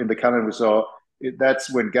looked in the calendar. We saw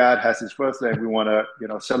that's when God has his birthday, and we want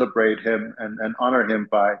to celebrate him and honor him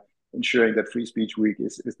by ensuring that Free Speech Week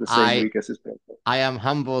is the same I week as his birthday. I am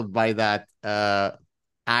humbled by that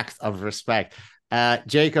act of respect.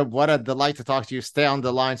 Jacob, what a delight to talk to you. Stay on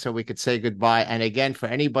the line so we could say goodbye. And again, for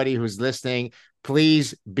anybody who's listening,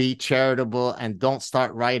 please be charitable and don't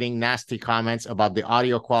start writing nasty comments about the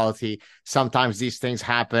audio quality. Sometimes these things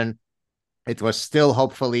happen. It was still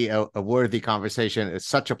hopefully a worthy conversation. It's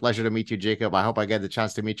such a pleasure to meet you, Jacob. I hope I get the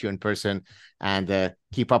chance to meet you in person and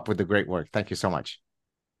keep up with the great work. Thank you so much.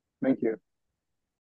 Thank you.